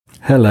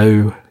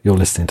Hello, you're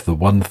listening to the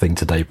One Thing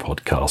Today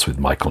podcast with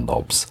Michael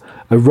Nobbs,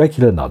 a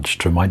regular nudge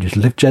to remind you to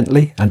live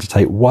gently and to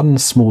take one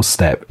small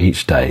step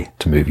each day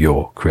to move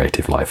your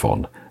creative life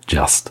on,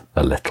 just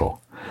a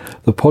little.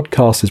 The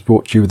podcast is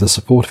brought to you with the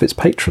support of its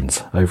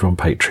patrons over on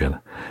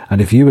Patreon,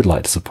 and if you would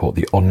like to support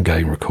the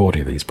ongoing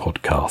recording of these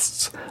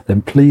podcasts,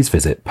 then please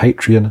visit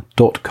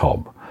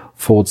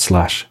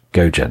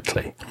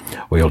patreon.com/GoGently,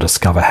 where you'll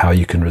discover how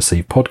you can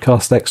receive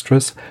podcast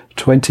extras,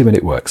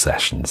 20-minute work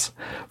sessions,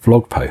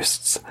 vlog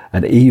posts,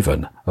 and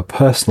even a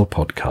personal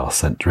podcast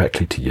sent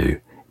directly to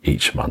you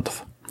each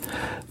month.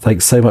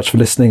 Thanks so much for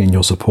listening, and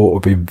your support will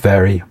be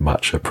very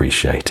much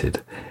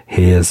appreciated.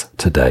 Here's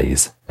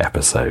today's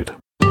episode.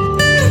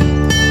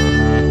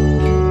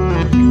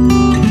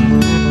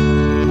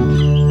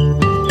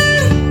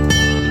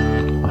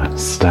 I'm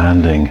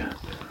standing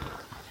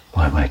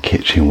by my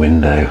kitchen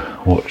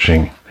window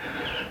watching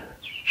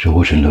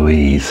George and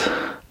Louise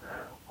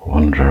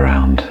wander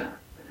around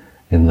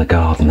in the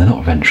garden. They're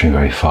not venturing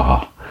very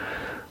far.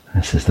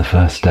 This is the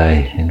first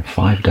day in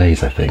 5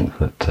 days, I think,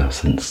 that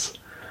since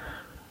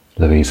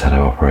Louise had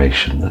her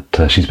operation,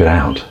 that she's been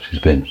out.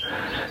 She's been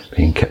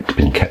kept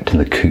in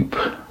the coop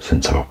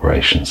since her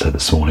operation. So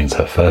this morning's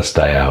her first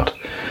day out,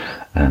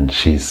 and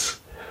she's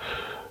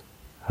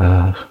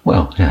not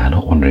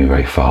wandering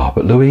very far.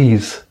 But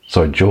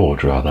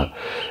George rather,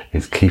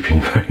 is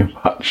keeping very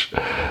much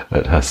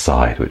at her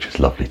side, which is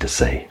lovely to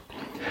see.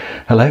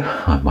 Hello,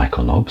 I'm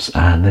Michael Nobbs,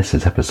 and this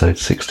is episode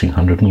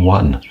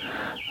 1601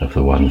 of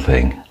the One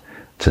Thing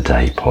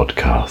Today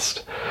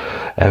podcast.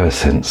 Ever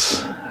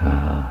since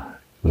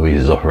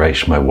Louise's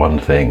operation, my one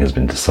thing has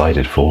been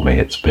decided for me.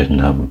 It's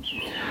been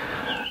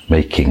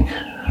making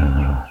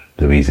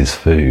Louise's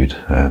food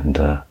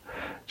and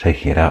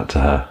taking it out to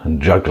her and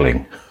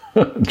juggling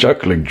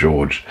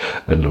George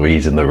and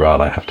Louise in the run.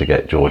 I have to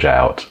get George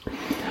out,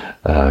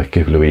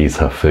 give Louise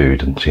her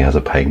food, and she has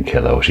a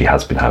painkiller, or she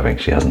has been having.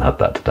 She hasn't had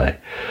that today.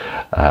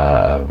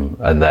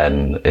 And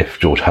then if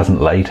George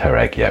hasn't laid her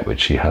egg yet,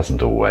 which she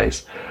hasn't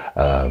always,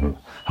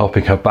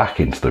 helping her back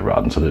into the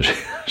run so that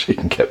she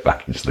can get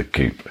back into the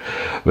coop.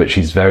 But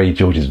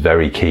George is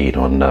very keen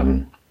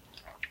on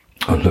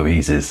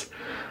Louise's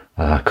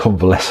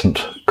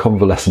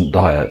convalescent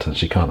diet, and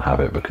she can't have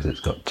it because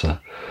it's got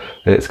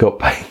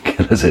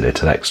painkillers in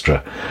it and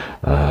extra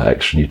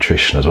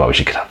nutrition as well.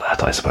 She could have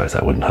that, I suppose.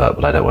 That wouldn't hurt,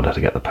 but I don't want her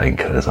to get the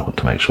painkillers. I want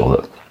to make sure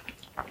that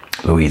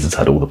Louise has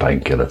had all the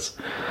painkillers.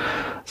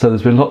 So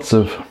there's been lots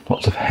of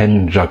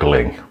hen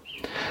juggling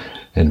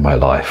in my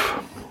life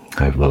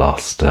over the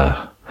last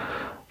 5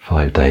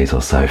 days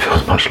or so. It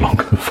feels much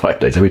longer than 5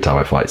 days. Every time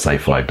I say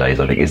 5 days,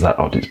 I think, is that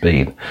what it's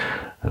been?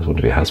 I was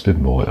wondering if it has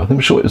been more. I'm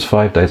sure it was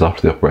 5 days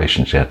after the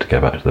operation she had to go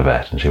back to the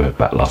vet, and she went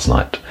back last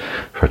night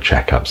for a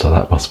checkup, so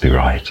that must be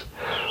right.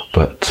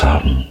 But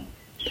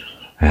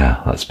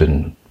that's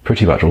been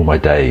pretty much all my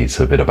days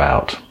have been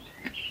about.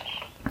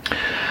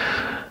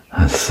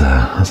 As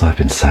I've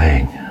been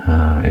saying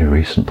in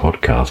recent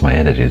podcasts, my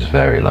energy is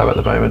very low at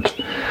the moment.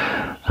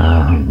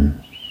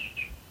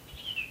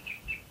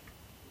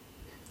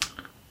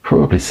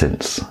 Probably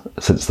since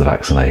the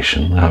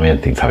vaccination. I mean,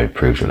 things have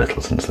improved a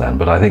little since then,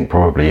 but I think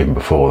probably even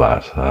before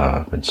that,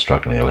 I've been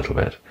struggling a little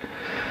bit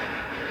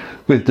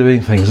with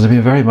doing things, and I've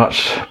been very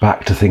much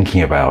back to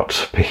thinking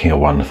about picking a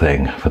one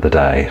thing for the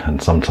day,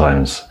 and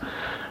sometimes,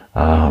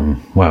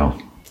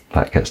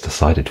 that gets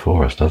decided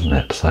for us, doesn't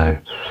it? So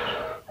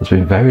there's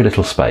been very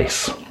little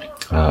space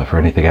for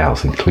anything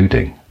else,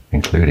 including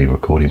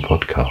recording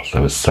podcasts.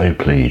 I was so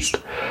pleased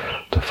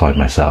to find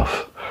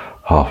myself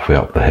halfway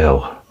up the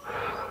hill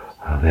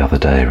the other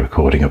day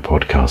recording a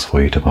podcast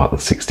for you to mark the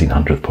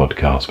 1600th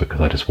podcast,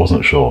 because I just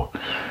wasn't sure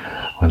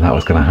when that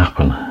was going to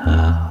happen.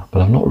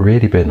 But I've not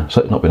really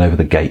certainly not been over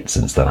the gate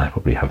since then. I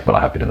probably have, but I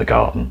have been in the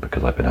garden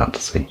because I've been out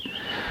to see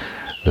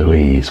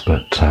Louise.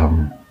 But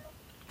I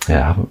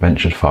haven't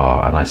ventured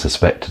far, and I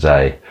suspect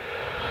today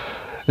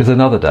is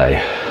another day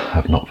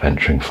of not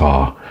venturing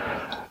far.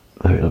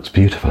 Though it looks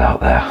beautiful out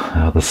there.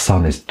 The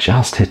sun is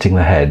just hitting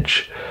the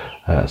hedge.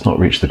 It's not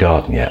reached the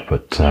garden yet,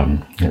 but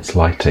it's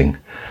lighting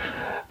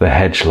the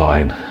hedge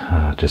line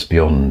just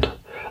beyond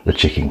the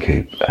chicken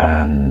coop,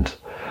 and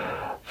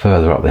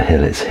further up the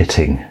hill it's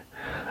hitting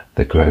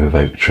the grove of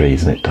oak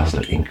trees, and it does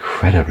look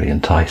incredibly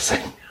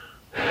enticing.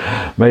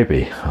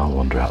 Maybe I'll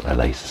wander out there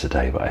later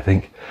today, but I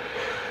think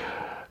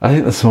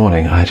this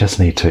morning I just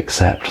need to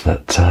accept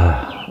that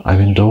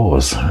I'm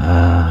indoors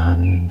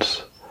and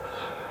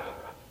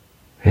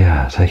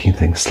taking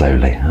things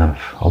slowly. I'm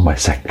on my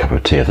second cup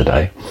of tea of the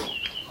day.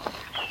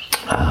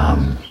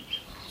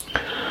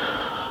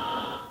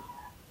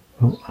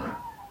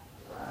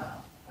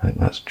 I think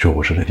that's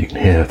George. I don't know if you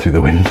can hear her through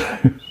the window.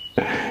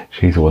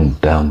 She's one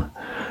down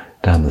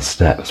the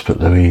steps, but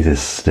Louise is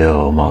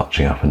still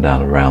marching up and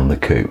down around the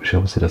coop. She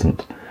obviously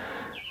doesn't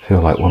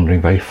feel like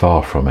wandering very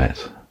far from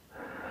it.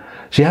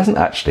 She hasn't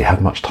actually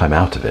had much time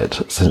out of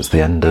it since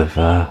the end of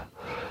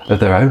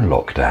their own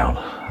lockdown.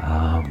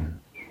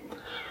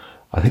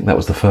 I think that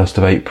was the 1st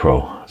of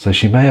April. So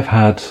she may have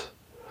had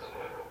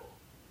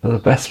the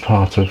best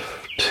part of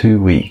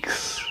 2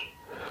 weeks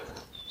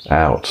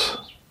out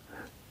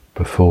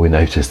before we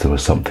noticed there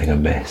was something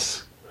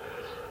amiss.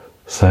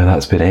 So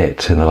that's been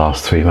it in the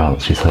last 3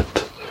 months. She's had,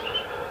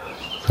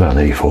 well,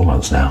 nearly 4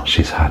 months now.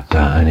 She's had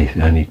only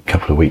a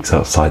couple of weeks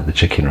outside the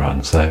chicken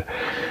run. So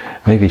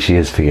maybe she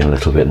is feeling a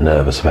little bit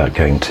nervous about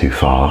going too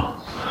far.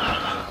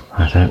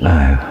 I don't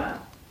know.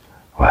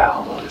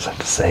 Well, we'll just have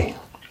to see.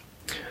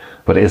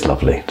 But it is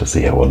lovely to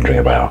see her wandering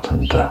about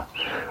and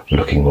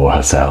looking more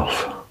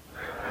herself.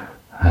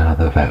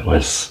 The vet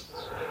was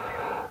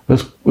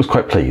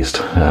quite pleased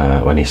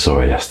when he saw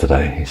her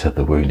yesterday. He said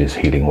the wound is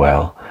healing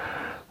well.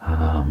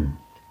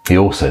 He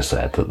also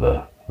said that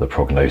the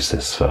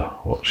prognosis for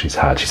what she's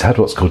had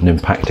what's called an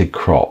impacted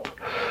crop,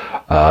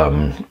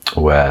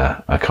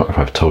 where, I can't remember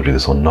if I've told you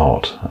this or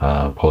not,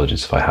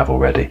 apologies if I have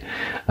already,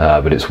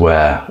 but it's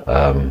where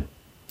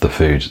the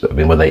food, I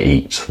mean, when they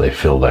eat, they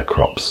fill their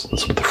crops, the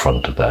sort of the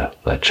front of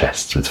their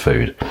chests with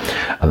food,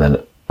 and then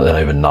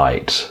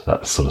overnight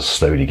that sort of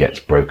slowly gets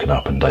broken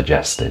up and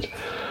digested.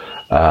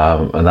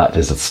 And that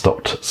is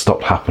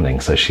stopped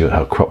happening. So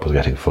her crop was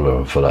getting fuller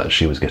and fuller.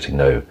 She was getting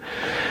no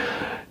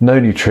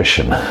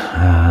nutrition,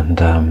 and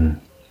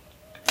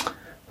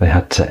they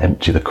had to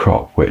empty the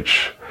crop,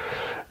 which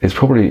is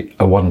probably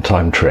a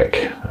one-time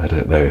trick. I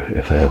don't know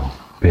if they'll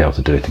be able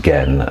to do it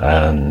again,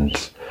 and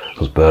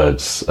because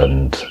birds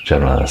and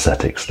general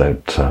anaesthetics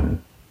don't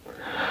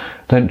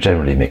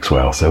generally mix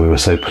well. So we were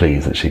so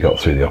pleased that she got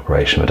through the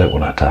operation. I don't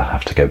want her to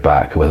have to go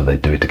back. Whether they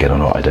do it again or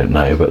not, I don't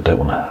know, but I don't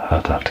want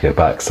her to have to go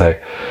back. So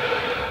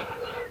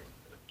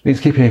he's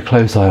keeping a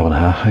close eye on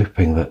her,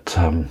 hoping that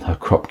her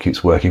crop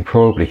keeps working,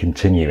 probably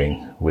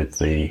continuing with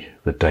the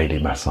daily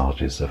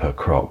massages of her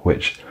crop,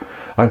 which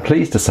I'm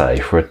pleased to say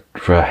for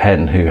a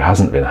hen who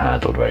hasn't been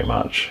handled very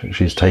much,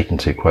 she's taken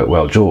to quite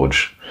well.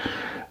 George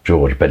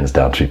bends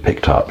down to be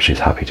picked up. She's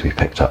happy to be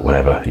picked up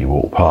whenever you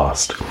walk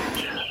past.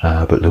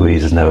 But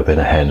Louise has never been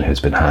a hen who's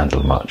been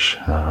handled much.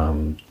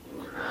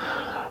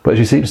 But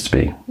she seems to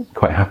be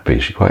quite happy.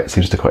 She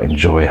seems to quite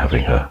enjoy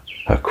having her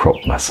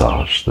crop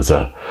massage. There's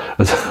a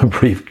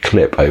brief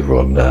clip over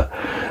on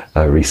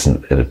a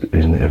recent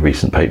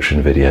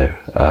Patreon video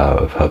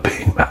of her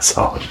being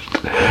massaged,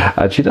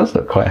 and she does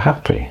look quite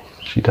happy.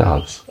 She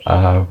does.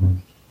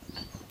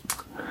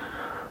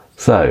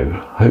 So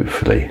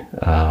hopefully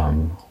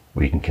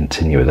we can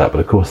continue with that.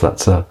 But of course,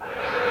 that's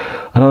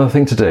another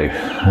thing to do.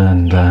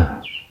 And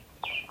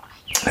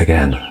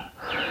again,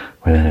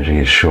 when energy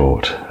is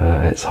short,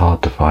 it's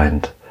hard to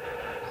find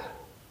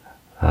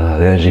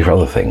the energy for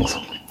other things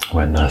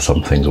when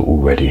some things are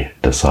already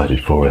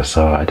decided for us.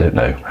 So I don't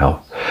know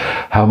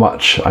how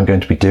much I'm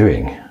going to be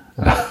doing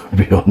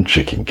beyond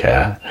chicken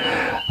care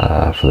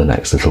for the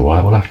next little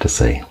while. We'll have to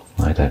see.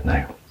 I don't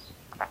know.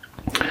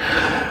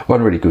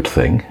 One really good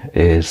thing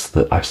is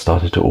that I've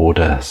started to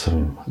order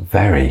some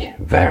very,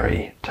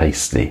 very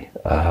tasty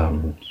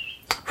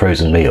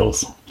frozen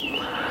meals.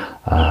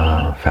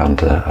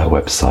 Found a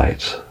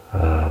website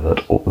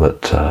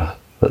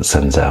that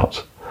sends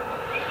out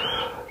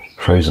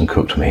frozen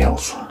cooked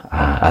meals,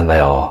 and they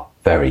are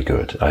very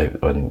good. I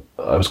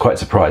was quite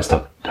surprised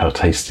how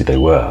tasty they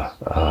were.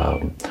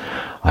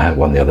 I had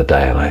one the other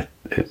day, and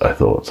I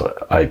thought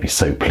I'd be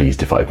so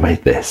pleased if I'd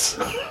made this.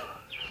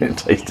 It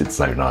tasted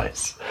so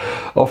nice.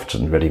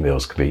 Often ready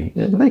meals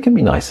can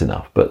be nice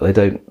enough, but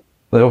they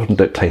often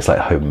don't taste like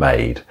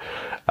homemade,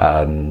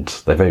 and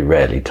they very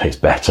rarely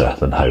taste better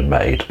than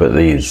homemade. But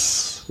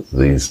these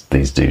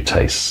do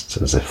taste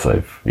as if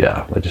they're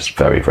just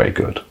very, very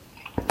good.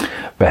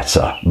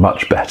 Better,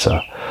 much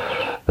better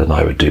than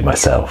I would do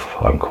myself,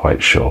 I'm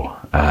quite sure,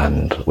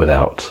 and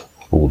without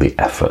all the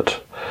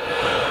effort.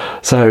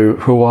 So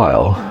for a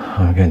while,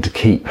 I'm going to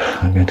keep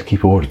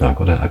ordering. I've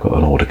got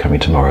an order coming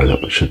tomorrow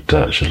that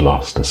should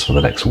last us for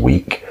the next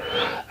week,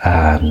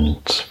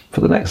 and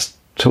for the next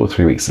 2 or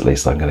 3 weeks at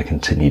least, I'm going to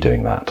continue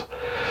doing that.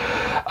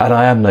 And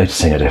I am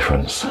noticing a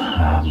difference.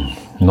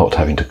 Not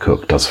having to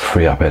cook does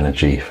free up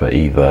energy for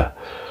either.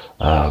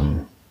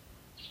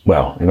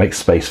 It makes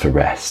space for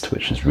rest,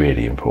 which is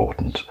really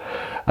important.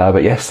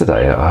 But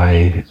yesterday,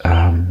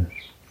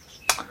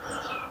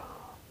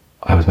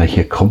 I was making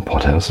a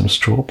compote out of some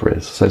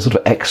strawberries, so sort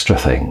of extra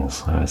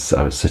things. I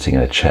was sitting in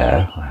a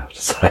chair, I have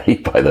to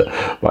say,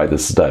 by the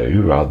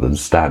stove rather than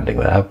standing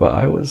there. But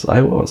I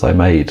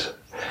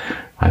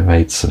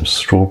made some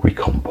strawberry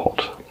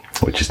compote,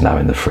 which is now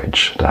in the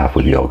fridge to have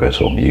with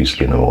yogurt or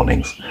muesli in the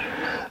mornings.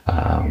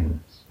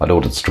 I'd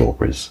ordered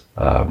strawberries,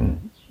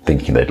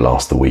 thinking they'd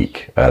last the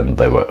week, and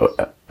they were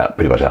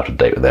pretty much out of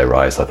date with their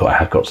rise. I thought I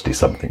have got to do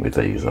something with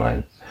these, and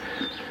I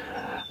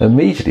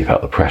immediately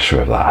felt the pressure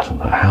of that, and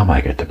thought, how am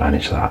I going to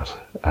manage that?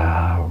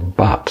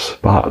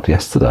 But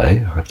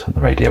yesterday I turned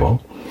the radio on,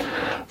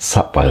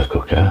 sat by the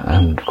cooker,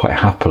 and quite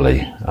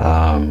happily,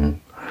 it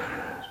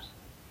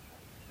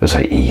was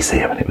very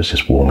easy. I mean, it was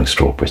just warming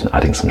strawberries and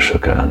adding some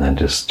sugar, and then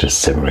just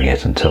simmering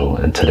it until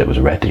it was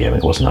ready. I mean,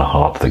 it wasn't a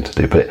hard thing to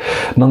do, but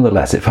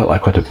nonetheless, it felt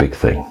like quite a big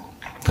thing.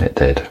 It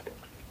did,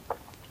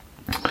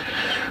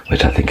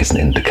 which I think is an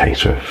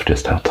indicator of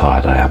just how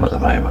tired I am at the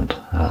moment.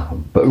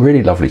 But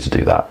really lovely to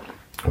do that.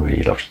 I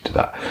really love to do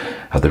that.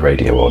 Had the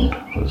radio on,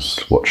 was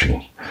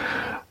watching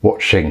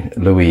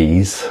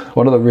Louise.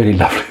 One of the really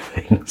lovely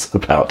things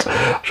about,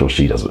 I'm sure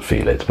she doesn't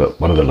feel it, but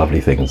one of the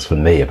lovely things for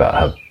me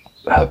about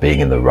her being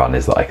in the run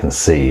is that I can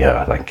see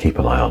her, I can keep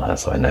an eye on her,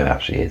 so I know how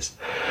she is.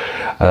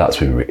 That's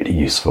been really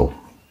useful.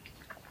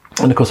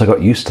 And of course I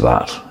got used to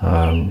that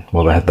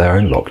while they had their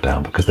own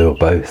lockdown, because they were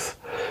both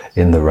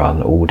in the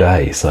run all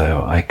day,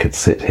 so I could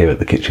sit here at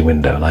the kitchen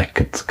window and I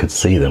could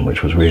see them,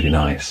 which was really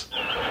nice.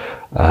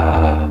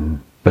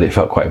 But it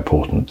felt quite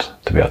important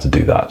to be able to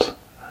do that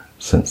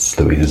since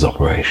Louise's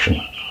operation.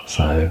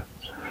 So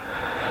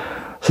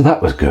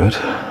that was good.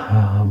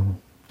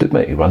 Did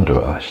make me wonder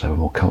if I should have a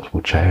more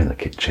comfortable chair in the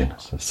kitchen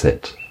to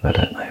sit. I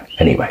don't know.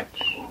 Anyway,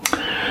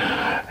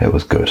 it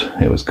was good.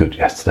 It was good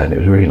yesterday, and it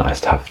was really nice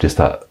to have just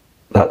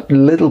that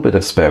little bit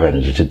of spare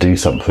energy to do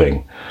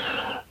something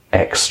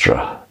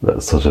extra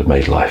that sort of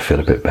made life feel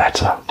a bit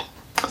better.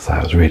 So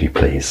I was really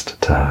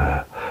pleased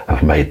to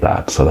have made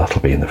that. So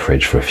that'll be in the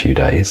fridge for a few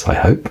days, I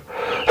hope,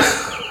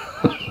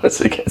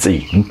 as it gets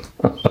eaten.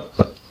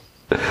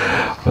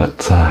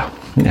 But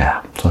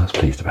yeah, so I was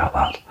pleased about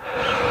that.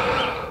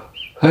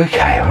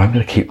 Okay, well, I'm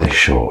going to keep this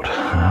short.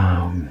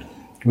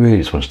 Really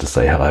just wanted to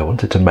say hello. I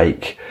wanted to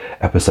make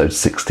episode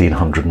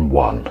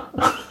 1601.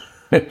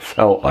 It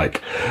felt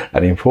like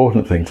an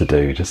important thing to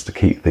do, just to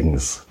keep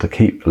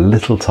a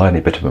little tiny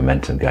bit of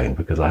momentum going,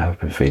 because I have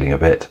been feeling a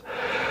bit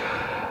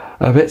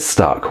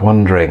stuck,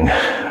 wondering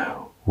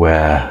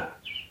where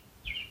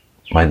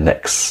my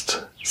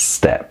next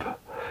step,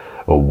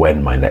 or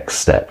when my next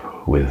step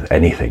with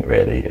anything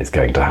really is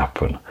going to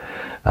happen.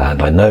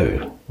 And I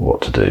know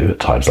what to do at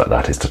times like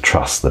that is to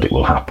trust that it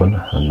will happen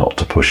and not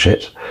to push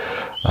it.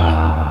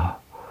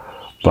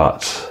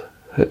 But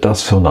it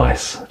does feel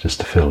nice just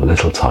to feel a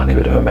little tiny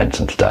bit of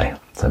momentum today.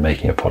 So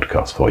making a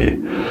podcast for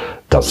you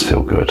does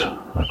feel good.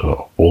 I've got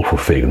an awful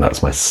feeling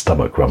that's my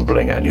stomach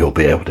rumbling, and you'll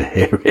be able to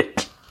hear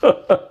it.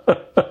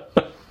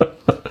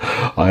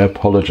 I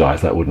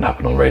apologise, that wouldn't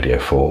happen on Radio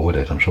 4, would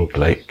it? I'm sure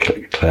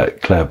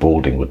Claire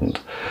Balding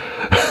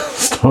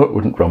stomach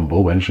wouldn't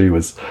rumble when she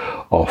was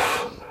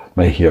off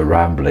making a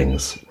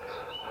ramblings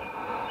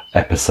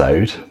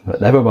episode.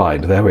 But never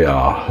mind, there we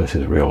are. This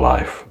is real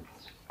life.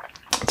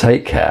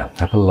 Take care.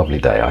 Have a lovely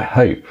day. I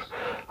hope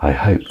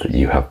that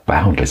you have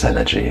boundless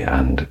energy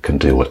and can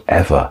do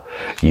whatever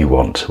you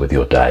want with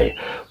your day.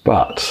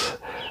 But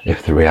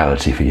if the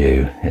reality for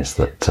you is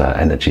that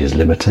energy is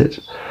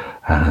limited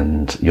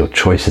and your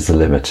choices are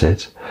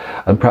limited,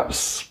 and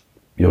perhaps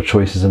your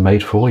choices are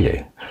made for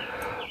you,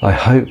 I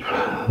hope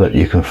that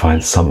you can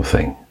find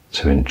something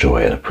to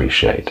enjoy and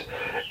appreciate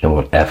in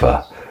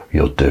whatever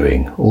you're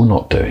doing or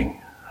not doing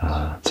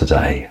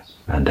today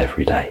and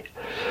every day.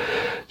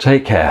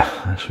 Take care.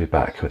 I shall be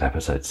back with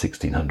episode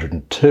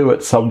 1602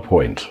 at some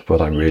point, but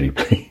I'm really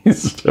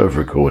pleased to have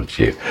recorded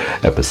you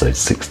episode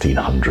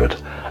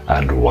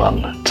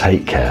 1601.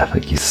 Take care.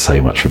 Thank you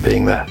so much for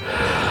being there.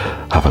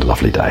 Have a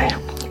lovely day.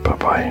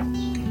 Bye-bye.